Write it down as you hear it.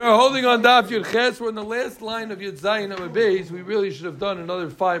moving on Daf Yud Ches. We're in the last line of Yud Zayin Amud Beis. We really should have done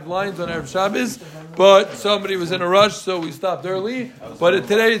another 5 lines on Erev Shabbos, but somebody was in a rush, so we stopped early. But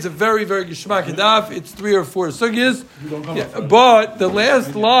today it's a very, very Gishmak Daf. It's 3 or 4 sugyas. But the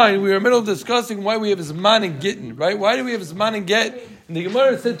last line, we were in the middle of discussing why we have Zman and Gittin, right? Why do we have Zman and Get? And the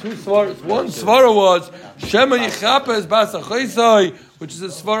Gemara said 2 svaras. One svara was Shema Yichapa es Bas Achaisai, which is a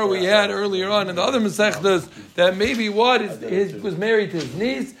svara we had earlier on in the other Masechtas, that maybe he was married to his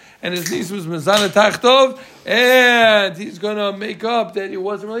niece, and his niece was Mezana Tachtov, and he's going to make up that it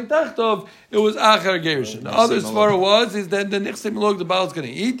wasn't really Tachtov, it was Achar Gerushin. The other svara is that the Nichse Milog, the Baal is going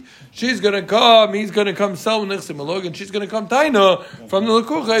to eat, she's going to come, he's going to come sell Nichse Milog, and she's going to come Taina from the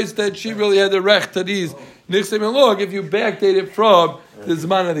Lekuchais that she really had the Rech to these Nichse Milog if you backdate it from the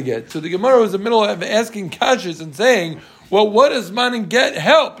Zman of the Get. So the Gemara was in the middle of asking kashas and saying, well, what does Zman and Get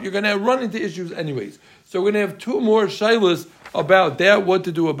help? You're going to run into issues anyways. So we're going to have 2 more shaylas about that, what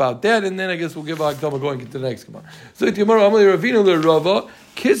to do about that, and then I guess we'll give Akdama going into the next Gemara. So the Gemara, Amalei Ravina leRava,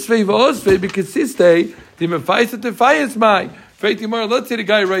 Kisvei v'osvei b'kasistei, dimefayis atefayis mai. Gemara, let's say the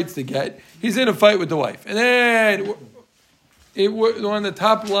guy writes the Get, he's in a fight with the wife, and then we're on the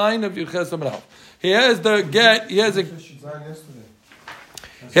top line of Yud Ches Amud Aleph. He has the Get, he has a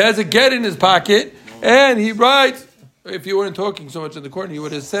Get in his pocket, and he writes. If you weren't talking so much in the corner, you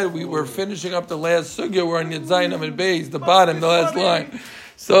would have said we were finishing up the last sugya. We're on Yud Zayin Amud Beis, the bottom, the last line.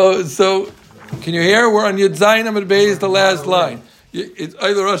 So can you hear? We're on Yud Zayin Amud Beis, the last line. It's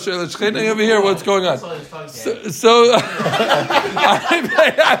either Rosh or Shechina over here. What's going on? So I'm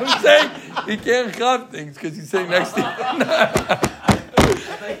saying he can't chop things because he's sitting next to you.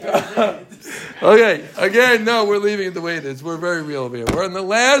 Okay, again, no, we're leaving it the way it is. We're very real over here. We're on the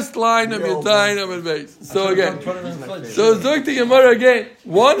last line of Yud Zayin Amud Beis. So again, Zuk the Gemara again.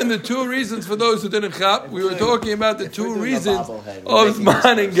 One and the 2 reasons for those who didn't chop. We were talking about the 2 reasons of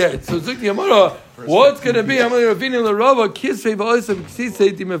Zman and Get. So Zuk the Gemara, what's going to be?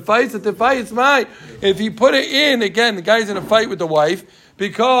 If he put it in, again, the guy's in a fight with the wife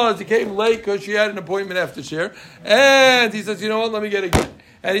because he came late because she had an appointment after share, and he says, you know what, let me get it again.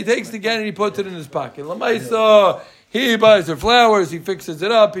 And he takes it again and he puts it in his pocket. Lamaisa, he buys her flowers, he fixes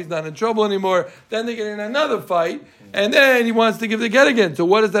it up, he's not in trouble anymore. Then they get in another fight, and then he wants to give the Get again. So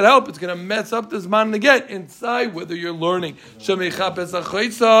what does that help? It's going to mess up this man to Get inside whether you're learning. You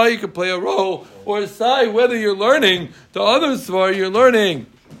can play a role, or inside whether you're learning. The other svar you're learning.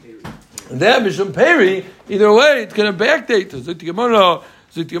 That Mishum Peri, either way, it's going to backdate to Zut Gemara,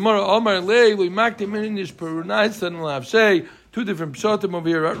 Omar Lei, Lui Makti Mininish Perunaisan Lavshay. 2 different pshatim over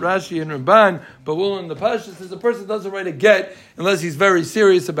here, Rashi and Ramban, but we'll in the Pasha says a person doesn't write a Get unless he's very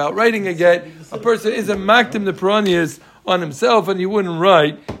serious about writing a Get. A person isn't maktim the Peranias on himself, and he wouldn't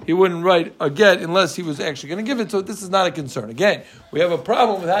write a Get unless he was actually going to give it. So this is not a concern. Again, we have a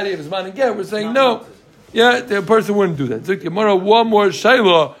problem with how do you have his man and Get. We're saying no. Yeah, the person wouldn't do that. Zuk Gemara, one more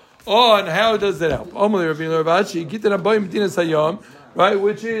shayla on how does that help. Right,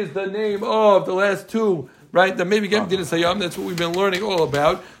 which is the name of the last 2. Right, that maybe get Medina Sayyam, that's what we've been learning all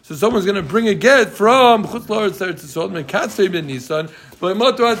about. So someone's going to bring a Get from Chutz La'aretz Eretz Yisrael, Mekatzei ben Nisan,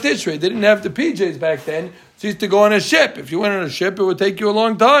 V'lemoto ad Tishrei. They didn't have the PJs back then, so he used to go on a ship. If you went on a ship, it would take you a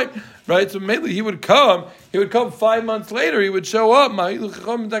long time. Right, so maybe he would come 5 months later, he would show up. No,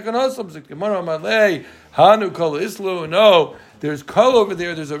 there's kol over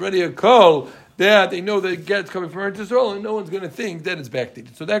there, there's already a kol. That they know that Get's coming from Eretz Yisrael, and no one's going to think that it's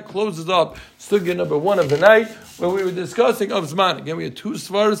backdated. So that closes up sugya number 1 of the night, where we were discussing of Zman. Again, we had 2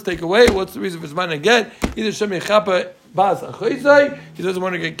 svaras to take away. What's the reason for Zman and Get? Either Shem Yechapa Bas Achaisai, he doesn't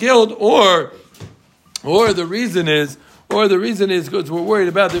want to get killed, or the reason is because we're worried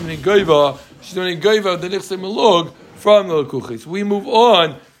about them in Goiva. She's doing Goiva the Nichse Milog from the Lekuchis. We move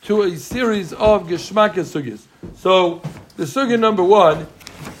on to a series of Geshmaka sugyas. So the sugya number 1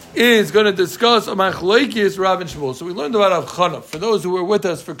 is going to discuss a Machlokes Rav and Shmuel. So we learned about havchana. For those who were with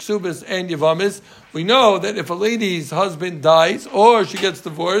us for kesubas and yavamis, we know that if a lady's husband dies or she gets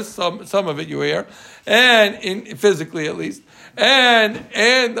divorced, some of it you hear, and physically at least, and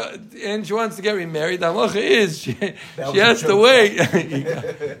she wants to get remarried, the halacha is she has to wait.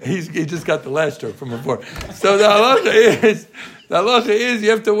 he just got the last term from before. So the halacha is you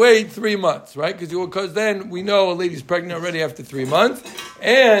have to wait 3 months, right? Because then we know a lady's pregnant already after 3 months,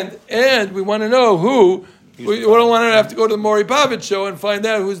 and we want to know who. We don't want to have to go to the Maury Povich show and find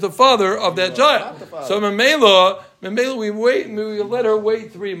out who's the father of that child. So Memela, we let her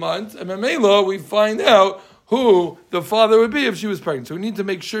wait 3 months, and Memela, we find out who the father would be if she was pregnant. So we need to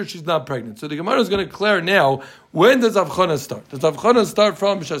make sure she's not pregnant. So the Gemara is going to declare now, when does havchana start? Does havchana start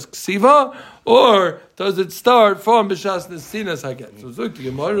from b'shas ksiva, or does it start from b'shas nesinas haget? So zok the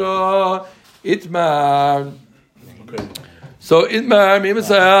Gemara, itmar. So itmar,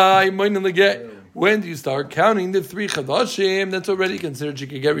 mimasai, moinin leget. When do you start counting the 3 chadashim? That's already considered she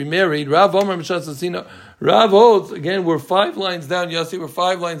could get remarried. Rav Omer b'shas nesina. Rav holds, again, we're 5 lines down, Yossi, we're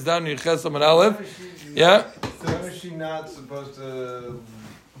 5 lines down in Chesam and Aleph. Yeah? So when is she not supposed to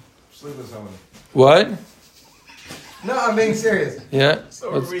sleep with someone? What? No, I'm being serious. Yeah?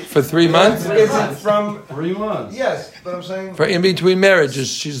 For 3 months? Is it from 3 months? Yes, but I'm saying For in between marriages,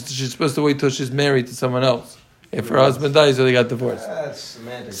 she's supposed to wait till she's married to someone else. If her husband dies or they got divorced. that's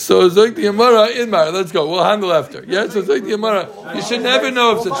semantics. So Zok the Gemara, Inmar, let's go. We'll handle after. Yeah, so Zok the Gemara. You should never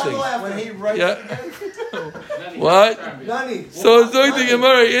know of such things. When he writes Yeah. What? So Zok the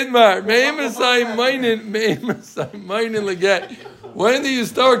Gemara, Inmar. Me'emasai mainin leget. When do you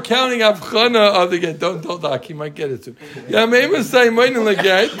start counting havchana of the get? Don't Doc, he might get it too. Yeah, me'emasai mainin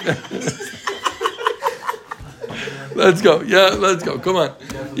leget. Let's go. Yeah, let's go. Come on.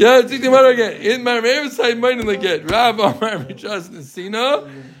 Yeah, take the Gemara again. In my side, mind again. Rav Omar Mishas Nesino,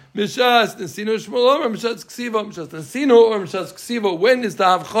 Mishas Nesino Shmuel Omar Mishas Kesuba, Mishas Nesino or Mishas Kesuba. When is the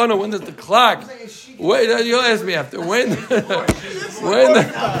havchana? When does the clock? Wait, you'll ask me after. When does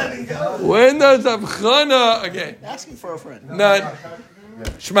havchana again? Asking for a friend. Not.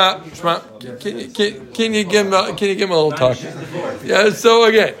 Shma. Can you give him a little talk? Yeah. So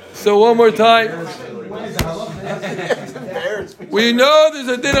again. So one more time. We know there's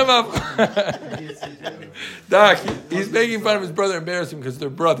a din of Doc, he's making fun of his brother, embarrassing because they're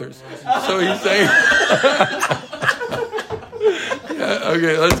brothers. So he's saying, yeah,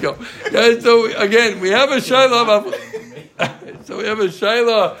 okay, let's go. Yeah, so again, we have a shayla of so we have a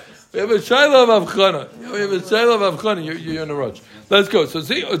shayla of havchana. We have a shayla of havchana. You're in a rush. Let's go. So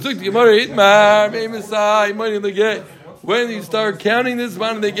see, when you start counting this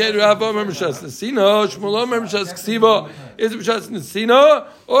one, they get Rav Omer Mishas Nesino, Shmuel Omer Mishas Kesuba. Is it Mishas Nesino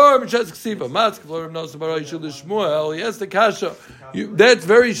or Mishas Kesuba? Matzk Lord knows about Shmuel. Yes, the kasha. That's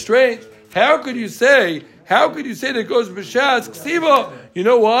very strange. How could you say that it goes Mishas Kesuba? You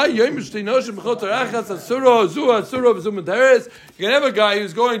know why? You can have a guy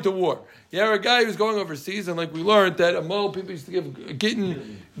who's going to war. You have a guy who's going overseas, and like we learned that a mole people used to give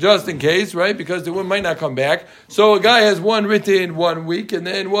Gittin just in case, right? Because the one might not come back. So a guy has one written 1 week, and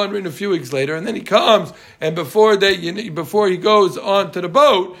then one written a few weeks later, and then he comes, and before he goes on to the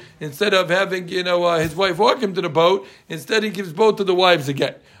boat, instead of having his wife walk him to the boat, instead he gives both to the wives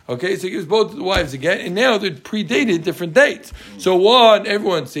again. Okay, so he gives both to the wives again, and now they're predated different dates. So one,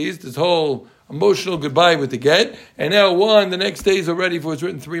 everyone sees this whole emotional goodbye with the get, and now one, the next day is already, if it was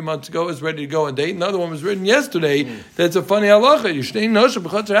written 3 months ago, is ready to go on date. Another one was written yesterday. That's a funny halacha.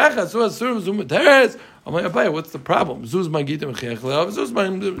 I'm like, what's the problem?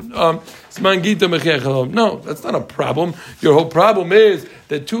 No, that's not a problem. Your whole problem is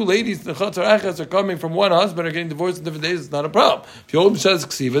that 2 ladies in the chatzar achas are coming from one husband are getting divorced in different days. It's not a problem. If you hold b'shas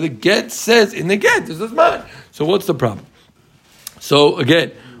ksiva, the get says in the get, this is mine. So what's the problem? So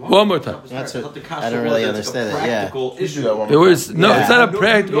again, one more time. I don't really understand it. Yeah. It was It's not a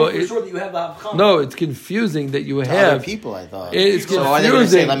practical. No, it's confusing that you have other people. I thought it's confusing. So are they going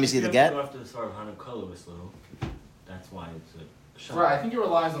to say, "Let me see the get"? That's why it's a. Right, I think it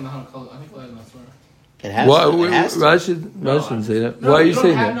relies on the Hanukkah. I think that's right. It has. Rash didn't say that. Why are you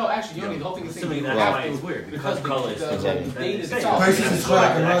saying that? No, actually, you don't need the whole thing. Assuming that's why it's weird because color is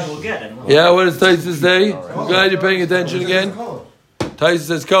Yeah, what does Tyson say? I'm glad you're paying attention again. Tyson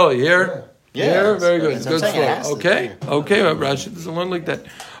says color. Here? Yeah. Here? Very good. Good slow. Okay, Rashi doesn't learn like that.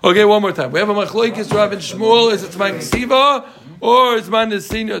 Okay, one more time. We have a Machlokes Rav and Shmuel. Is it man kesuba or it's man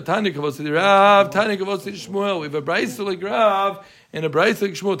nesino? Tani kavos to Rav, Tani kavos to Shmuel. We have a brayso like Rav and a brayso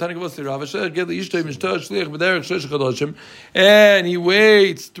like Shmuel. Tani kavos to Rav. And he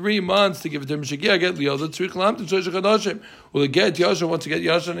waits 3 months to give it to him. Shagia get liyoda tzrich lam to shlosh chadashim. Will it get Yashan? Wants to get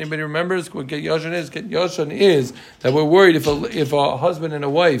Yashan? Anybody remembers what get Yashan is? Get Yashan is that we're worried if a husband and a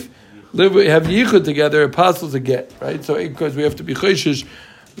wife have yichud together, apostles a get, right? So because we have to be choishish,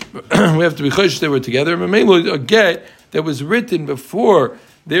 they were together. A get that was written before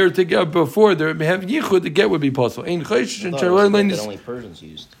they were together, before they have yichud, the get would be possible. In choishish and that only Persians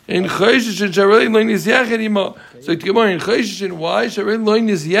used. In choishish and sharei loin is yachid ima. So in choishish and why sharei loin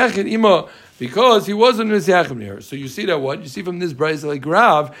is yachid ima. Because he wasn't Misyachim here. So you see that what? You see from this brayz like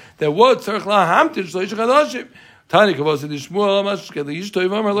Rav, that what? Tzarech lahamtin shlosh chadashim. Tani kavos ed Shmuel, mashket l'yishtoiv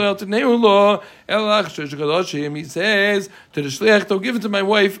amar lo yaltineu lo, elach shlosh chadashim. He says to the shliach, don't give it to my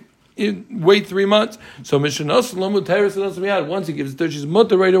wife wait 3 months. So Mishanos Lamu Tyrus and Osmiyad. Once he gives it to her, she's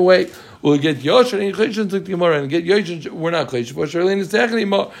mutter right away. We'll get Yosh and Cheshin to the Gemara and get Yosh. We're not Cheshin for Shirley and Sechli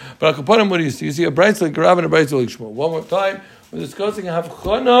Mo. But Akapanim, what do you see? You see a bright like Rav and a bright like Shmuel. One more time, we're discussing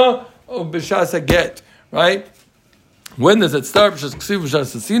havchana of B'shas Get, right? When does it start? B'shas Ksiv,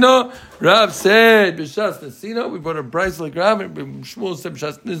 B'shas Nesina. Rav said B'shas Nesina. We brought a bright like Rav and Shmuel said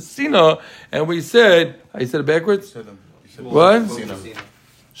B'shas Nesina, and we said, I said it backwards. What?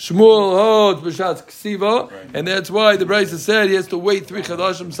 Shmuel holds b'shas ksiva, and that's why the Brisa said he has to wait 3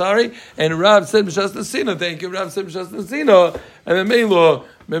 chadashim. And Rav said b'shas nesina. Thank you. Rav said b'shas nesina, and then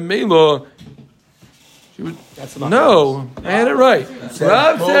Melo. No, I had it right.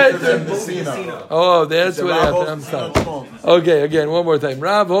 Rav said. Oh, that's what happened. I'm sorry. Okay, again, one more time.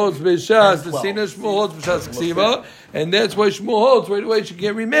 Rav holds b'shas nesina. Shmuel holds b'shas ksiva, and that's why Shmuel holds right away. She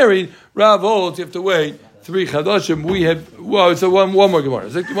can't remarried. Rav holds you have to wait 3 chadashim. We have so one more Gemara.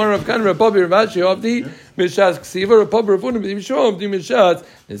 So Gemara Rav Kan Rav Papi Rav Ashi of the Mishas Ksiva Rav Papi Rav Unim B'Yishom of the Mishas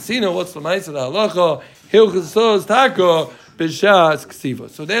Nesina. What's the Ma'aseh Halacha Hilchos Taka B'Shas Ksiva.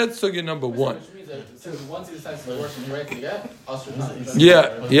 So that's sugya number 1. Once he decides to work and you're ready to get, also to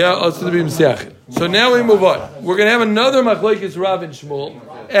be Mesiachin. So now we move on. We're going to have another Machlokes Rav and Shmuel,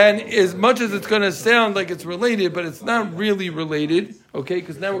 and as much as it's going to sound like it's related, but it's not really related, okay?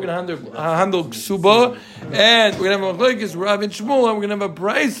 Because now we're going to handle kesuba, and we're going to have Machlokes Rav and Shmuel, and we're going to have a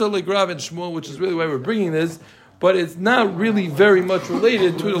brisa like Rav and Shmuel, which is really why we're bringing this. But it's not really very much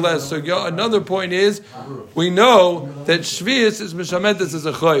related to the last sugya. Another point is, we know that Shvius is Mishametes as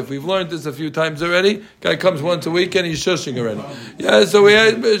a chayv. We've learned this a few times already. Guy comes once a week and he's shushing already. Yeah, so we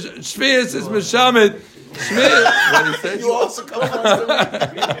had Shvius is Mishamet. Shvius. What did he say? You also come once a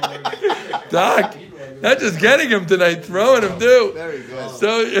week. Doc, not just getting him tonight, throwing him too. Very good.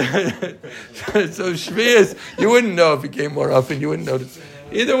 So Shvius, you wouldn't know if he came more often. You wouldn't notice.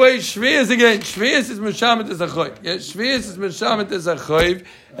 Either way, Shvius is Meshamet as a chayv. Yeah, Shvius is Meshamet as a chayv.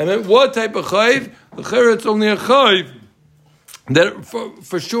 And then what type of chayv? The it's only a chayv that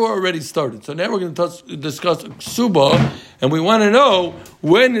for sure already started. So now we're going to discuss kesuba, and we want to know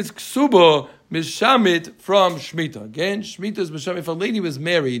when is kesuba Mishamit from Shemitah. Again, Shemitah is Mishamit. If a lady was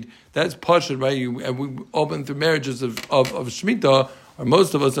married, that's pashut, right? And we open through marriages of Shemitah, or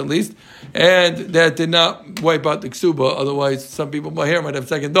most of us at least, and that did not wipe out the kesuba. Otherwise, some people here might have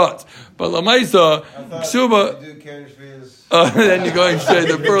second thoughts. But Lamaisa, kesuba, then you're going straight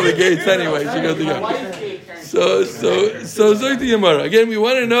to the pearly gates anyway. So Zoyt the Gemara. Again, we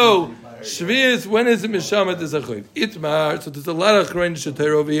want to know Shvius, when is it Mishamet as a chayv? Itmar. So there's a lot of Chrein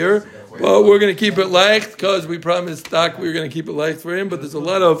Shater over here, but we're going to keep it leicht because we promised Doc we were going to keep it leicht for him. But there's a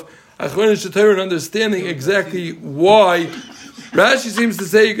lot of Chrein Shater and understanding exactly why. Rashi seems to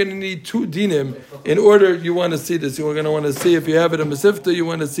say you're going to need 2 dinim in order you want to see this. You're going to want to see if you have it in Masifta, you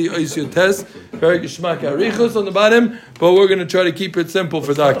want to see Ois Yotes, very Gishmak Arichos on the bottom, but we're going to try to keep it simple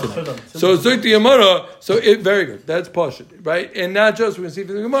for Doctor. So Zuk the Gemara, very good. That's Pashut, right? And not just we're going to see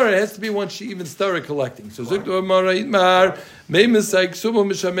for the Gemara, it has to be once she even started collecting. So Zuk the Gemara, Itmar, Meimisai Ksuba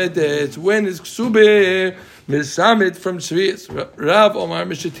Mishamedet, when is Ksube Mishamet from Shvius? Rav Omar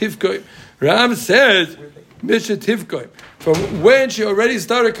Mishativkoy. Rav says, Mishativkoy. From when she already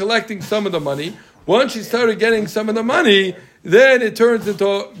started collecting some of the money, once she started getting some of the money, then it turns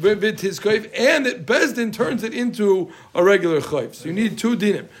into his chayv, and Bezdin turns it into a regular chayv. So you need 2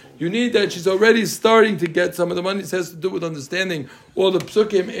 dinim. You need that she's already starting to get some of the money. This has to do with understanding all the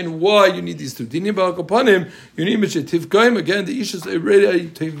psukim and why you need these 2 dinim. Ba'akapanim, you need mishetivkaim. Again, the issues already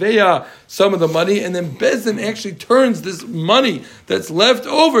teveya some of the money, and then Bezdin actually turns this money that's left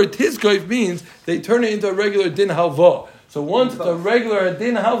over. Tizkaif means they turn it into a regular din halva. So once the regular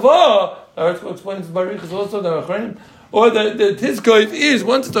din halva, Article explains Barichas also the Achranim, or the Tizkoif is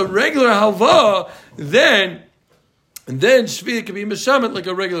once it's a regular halva, then Shvi can be Meshamet like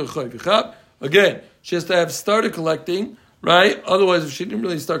a regular Chayv. Again, she has to have started collecting, right? Otherwise, if she didn't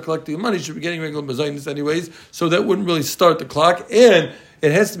really start collecting money, she'd be getting regular Mazainis anyways, so that wouldn't really start the clock, and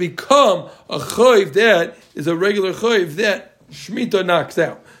it has to become a Chayv that is a regular Chayv that Shemitah knocks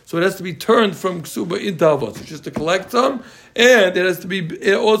out. So it has to be turned from Ksuba into Halva. So just to collect some, and it has to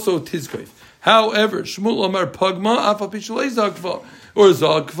be also Tizkoif. However, Shmuel Omar Pagma, Afa Pishalei Zagva, or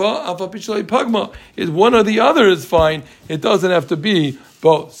Zagva, Afa Pishalei Pagma. If one or the other is fine, it doesn't have to be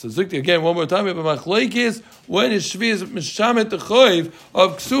both. So Zukti, again, one more time, we have a Machlokes, when is Shvi is Mishamet the Choiv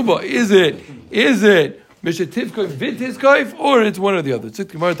of Ksuba? Is it Mishetivkoif v'tizkoif, or it's one or the other. Tzit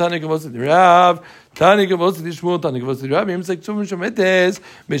Gemara Tani Gavos the Rav, Tani Gavos the Shmuel, Tani Gavos the Rav. Him say Tzum Shemetes,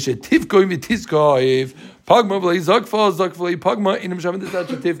 Mishetivkoif v'tizkoif. Pagma v'lei zakfa, zakva v'lei pagma. Inam Shemetes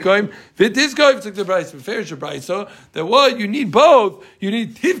Tivkoif v'tizkoif. Tzit the Brayso, fair Brayso. That what you need both. You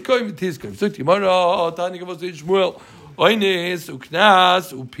need Tivkoif v'tizkoif. Tzit Gemara Tani Gavos the Shmuel. Oines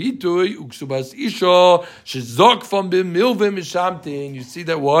uknas upitui uksubas isho shezok from bimilvim mishamtin. You see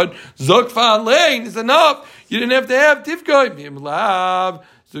that what zokfa lane is enough. You didn't have to have tifkoy bimlav.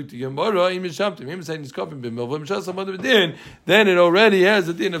 Then it already has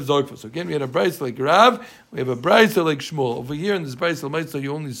a din of zokfa. So again, we had a brayso like Rav, we have a brayso like Shmuel. Over here in this brayso,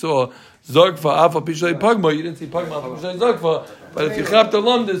 you only saw zokfa afa pishay pagma. You didn't see pagma afa pishay zokfa. But if you have to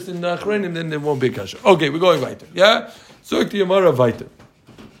learn this in Achrenim, then there won't be a kasha. Okay, we're going weiter. Yeah. So now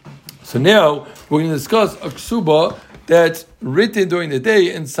we're going to discuss a kesuba that's written during the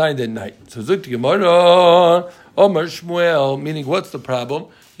day and signed at night. So Zuk Gemara, Omer Shmuel, meaning what's the problem?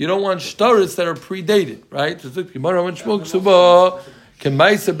 You don't want shtaris that are predated, right? So Zuk Gemara, Omer Shmuel kesuba,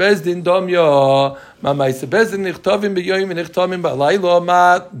 Kemaisa bezdin domya, ma maisa bezdin nichtavim b'yoyim nichtavim b'alaylo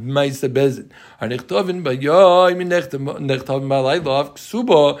ma maisa bezdin. Are nichtavim b'yoyim nichtavim b'alaylo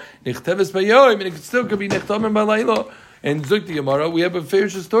kesuba nichteves b'yoyim, and it still could be nichtavim b'alaylo. And Zuk the Gemara, we have a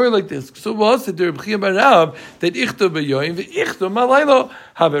famous story like this. So was it there b'chiyam b'rav that ichto b'yoyim v'ichto b'alaylo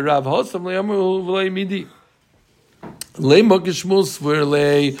have a rav hosam le'amu v'lei midi. Le'mok Shmuel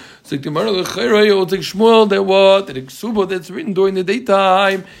sverlei. So the Gemara l'chayra you will take Shmuel that what that kesuba that's written during the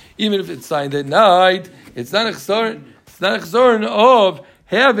daytime, even if it's signed at night, it's not a chsaron. It's not a chsaron of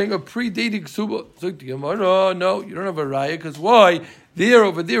having a predated kesuba. So the Gemara, no, you don't have a raya because why?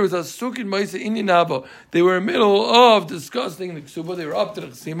 Over there was a sukin ma'isa inyan haba. They were in the middle of discussing the kesuba. They were up to the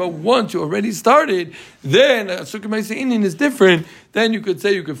chesima. Once you already started, then a sukin ma'isa inyan is different. Then you could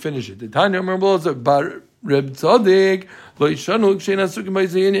say you could finish it. The Tanya Mermol is bar Reb Tzadik lo yishanu k'sheina sukin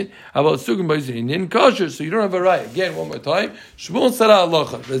ma'isa inyan about sukin ma'isa inyan kosher. So you don't have a right. Again, one more time. Shmuel said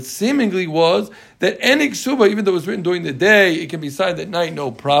halacha that seemingly was that any kesuba, even though it was written during the day, it can be signed at night,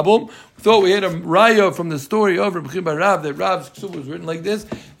 no problem. Thought we had a raya from the story of Reb Chiba Rav that Rav's kesuba was written like this,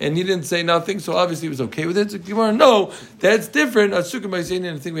 and he didn't say nothing, so obviously he was okay with it. So Gemara, no, that's different. Sukkah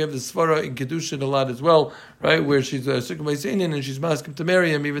Ma'asinin, I think we have the svara in Kedushin a lot as well, right? Where she's Sukkah Ma'asinin and she's masking to marry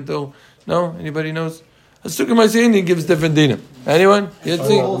him, even though no, anybody knows? A Sukkah Ma'asinin gives different dinim. Anyone? Yeah,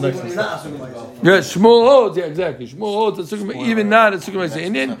 Shmuel holds, yeah, exactly. Shmuel holds a Sukkah, even not a Sukkah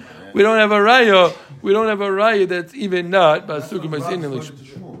Ma'asinin. We don't have a raya. We don't have a raya that's even not but Sukkah Ma'asinin like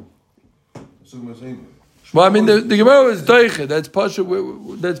Shmuel. Well, I mean, the Gemara is doiche. That's pasha.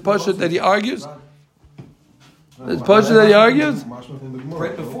 That's pasha that he argues. That's pasha that he argues.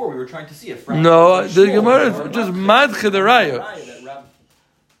 Right before we were trying to see if no, the Gemara is just madche the raya.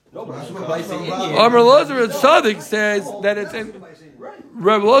 Amar Lozer at Tzaddik says that it's in.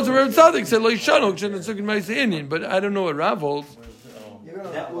 Rabbi Lozer at Tzaddik said lo yishanu k'shen etzukin ma'aseh Indian, but I don't know what Rav holds.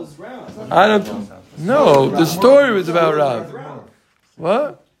 That was Rav. I don't. No, the story was about Rav.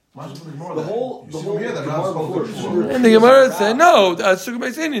 What? The whole and the Gemara said no.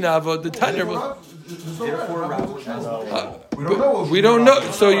 The Tanya. We don't know.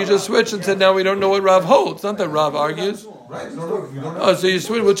 So you just switched and said now we don't know what Rav holds. Not that Rav argues. Oh, so you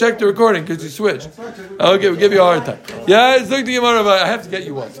switch. We'll check the recording because you switched. Okay, we'll give you a hard time. Yeah, it's like the Gemara. I have to get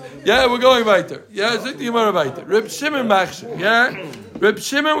you once. Yeah, we're going weiter. Yeah, it's like the Gemara weiter. Reb Shimon Machshir. Yeah. Reb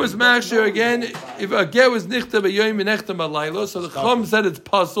Shimon was machshir again. If a get was nichta b'yoyim v'nechta b'laylo, so the Chum said it's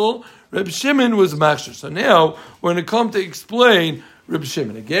puzzle. Reb Shimon was machshir. So now we're going to come to explain Reb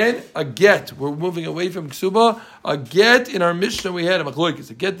Shimon again. A get. We're moving away from kesuba. A get in our Mishnah we had a Machlokes.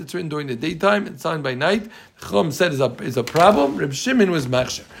 A get that's written during the daytime and signed by night. The Chum said is a problem. Reb Shimon was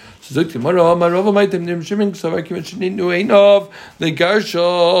machshir. So Zuk tomorrow, my Rava might have Reb Shimon. So I can of the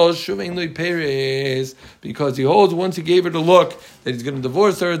Garsha Shumein Lui Peres because he holds once he gave her the look that he's going to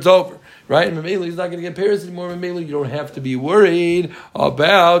divorce her, it's over, right? And Mamela, he's not going to get Paris anymore. Mamela, you don't have to be worried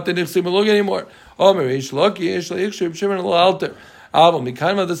about the Nichsim Malug anymore. Reb Shimon al-Alter. The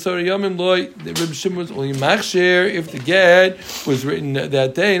Reb Shimon was only machshir if the get was written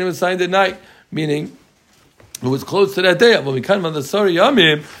that day and it was signed at night, meaning it was close to that day.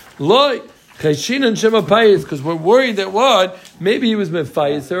 Because we're worried that what? Maybe he was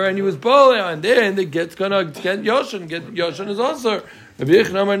mefayis and he was bala, and then the get's gonna get Yoshan. Get Yoshan is also. Rabbi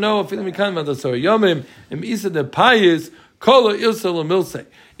Yechon no, feeling mikan madasor yomim im isa the payis kola ilsel milse.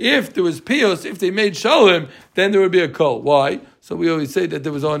 If there was pios, if they made shalom, then there would be a kol. Why? So we always say that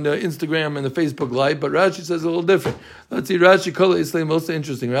there was on Instagram and the Facebook Live, but Rashi says a little different. Let's see, Rashi Kol Islam, most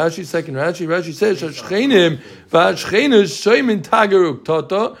interesting. Rashi, second Rashi says, Shchenim v'ashchenes shoymin tageruk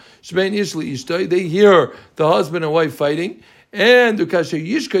tata shmein ishli ishtoi. They hear the husband and wife fighting. And when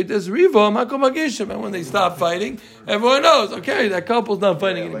they stop fighting, everyone knows, okay, that couple's not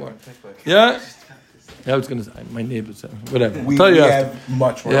fighting anymore. Yeah? I was going to say, my neighbors, whatever. We Tell you have after.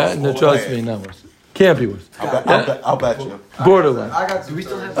 much worse. Yeah, no, trust me, not worse. Can't be worse. I'll bet you. Borderline. I got. Do we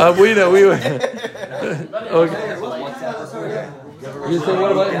still have? We know. Okay. You say,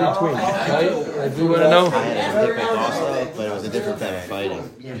 what about in between? Right? I do want to know. I had a picnic also, but it was a different type of fighting.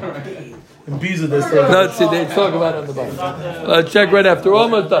 Let's see, they talk about it on the bottom. Let's check right after. We're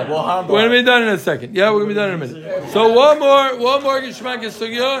almost done. We're going to be done in a second. Yeah, we're going to be done in a minute. So one more Gishmak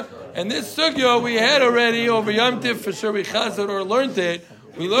Sugya. And this Sugya we had already over Yom Tif, for sure we chazed or learned it.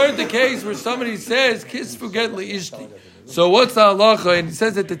 We learned the case where somebody says, Kisfu get li ishti. So what's the halacha? And he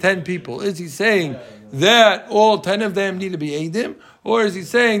says it to 10 people. Is he saying that all 10 of them need to be Eidim? Or is he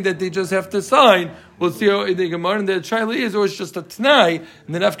saying that they just have to sign? We'll see how the Gemara and the Shaila is, or it's just a T'nai,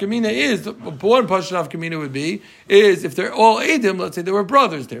 and the Nafkamina is, one portion of Nafkamina would be, is if they're all Eidim, let's say there were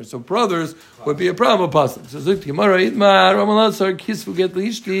brothers there, so brothers would be a problem of Pasuk. So Zuk Gemara, Idmar, Ramalasar, Kisfu get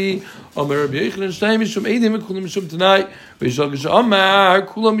Lishti, Omer Rabbi Yechon, and Shnai Mishum Eidim, and Kulam Mishum T'nai, Rishalkish Omar,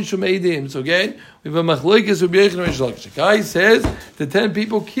 Kulam Mishum Eidim. So again, we have a Machlokes, Rabbi Yechon, and Rishalkish. Guy says, the 10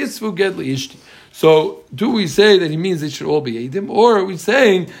 people, Kisfu get Lishti. So, do we say that he means they should all be Eidim, or are we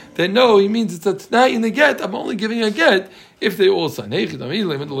saying that no, he means it's a T'nai in the get, I'm only giving a get if they all sign. If you're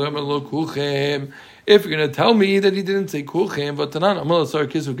going to tell me that he didn't say Kulchem, but Tanan, Amal Asar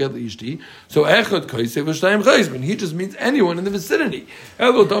Kisu get Lishti, so Echad Kaisei V'Shtayim Chaisman, he just means anyone in the vicinity.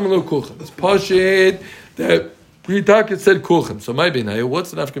 It's Pashid, that Pritak said Kulchem. So my benay, what's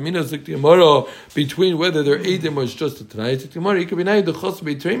the nafkamina Zikti between whether they're Eidim or it's just a Tanai? Zikti could be named the Chos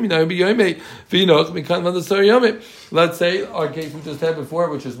between Minay be Yomei V'Inoch Mikan Vandasar Yomei. Let's say our case we just had before,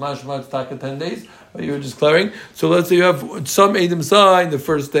 which is Mashmat Taka 10 days. You were just clearing. So let's say you have some Eidim sign the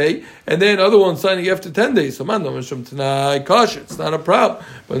first day, and then other ones signing after 10 days. So Mandom Mishum Tanai Kasher, it's not a problem.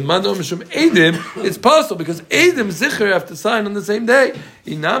 But Mandom Mishum Eidim, it's possible because Eidim Zicher have to sign on the same day.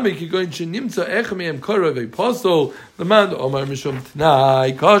 Inamik you're going to Nimtza Echemim Korav Apostle. The Mandom Omar Mishum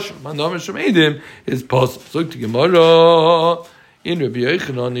Tanai Kasher. Mandom Mishum Eidim is possible. So to Gemara in Rabbi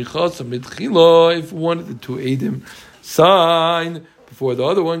Yochanan Nichasa Mitchila, if one of the two Eidim sign before the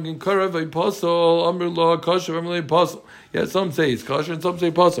other one can karav a apostle, amrullah kosher, amrullah apostle. Yeah, some say it's kosher and some say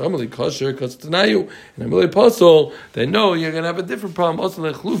apostle. Amrullah kosher because it's tanayu, and amrullah apostle. They know you're going to have a different problem. Also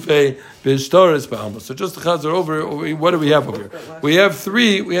lechlufe b'shtaris ba'alma. So just to chazer over, what do we have over here? We had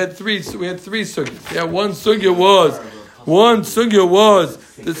three sugyas. Yeah, one sugya was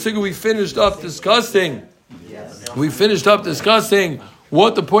the sugya we finished up discussing. We finished up discussing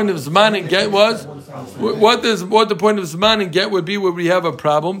what the point of Zman and Get was. What the point of Zman and Get would be where we have a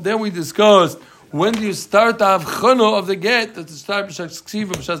problem. Then we discussed when do you start the havchana of the Get, that to start Mishas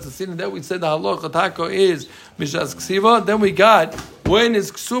Ksiva, Mishas Tzirin. Then we said the halacha taka is Mishas Ksiva. Then we got when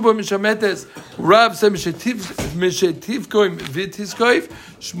is Kesuba Mishametes. Rav said Mishetivkoim Vitiskoif.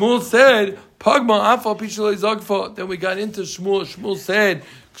 Shmuel said Pagma Afal Pishalei Zagfa. Then we got into Shmuel. Shmuel said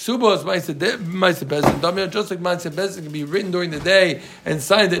Kesuba is Ma'aseh Bezin. Just like Ma'aseh Bezin can be written during the day and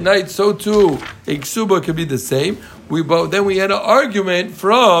signed at night, so too a Kesuba can be the same. Then we had an argument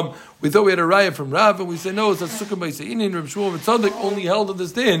from. We thought we had a raya from Rav, and we said no, it's a sukim by seinin. Reb Shmuel Tzaddik only held of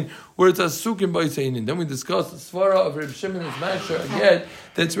this din where it's a sukim by seinin. Then we discussed the svara of Reb Shimon and Masher again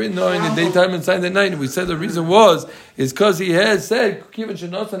that's written in the daytime and signed at night. And we said the reason is because he has said kivan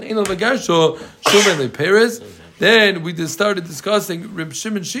shenosan enol v'garsho shumen leperes. Then we just started discussing Reb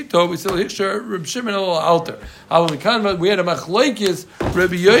Shimon Shito. We said Reb Shimon a little alter. We had a Machlokes,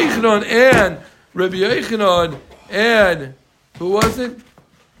 Rabbi Yochanan and who was it?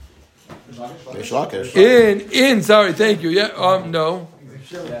 Sorry, thank you. Yeah, no.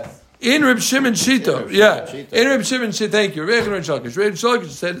 In Reb Shimon Shito, in Reb Shimon Shito, thank you. Reb Shimon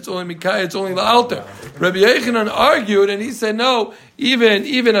said it's only Mikay, it's only the altar. Rabbi Yochanan argued, and he said no. Even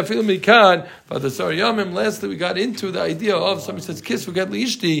Afil Mikan, but the Sariyamim. Lastly, we got into the idea of somebody says kiss forget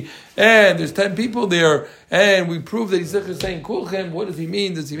liishti, and there's 10 people there, and we proved that he's saying kulchem. What does he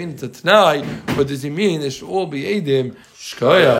mean? Does he mean it's a t'nai? What does he mean? They should all be edim shkaya.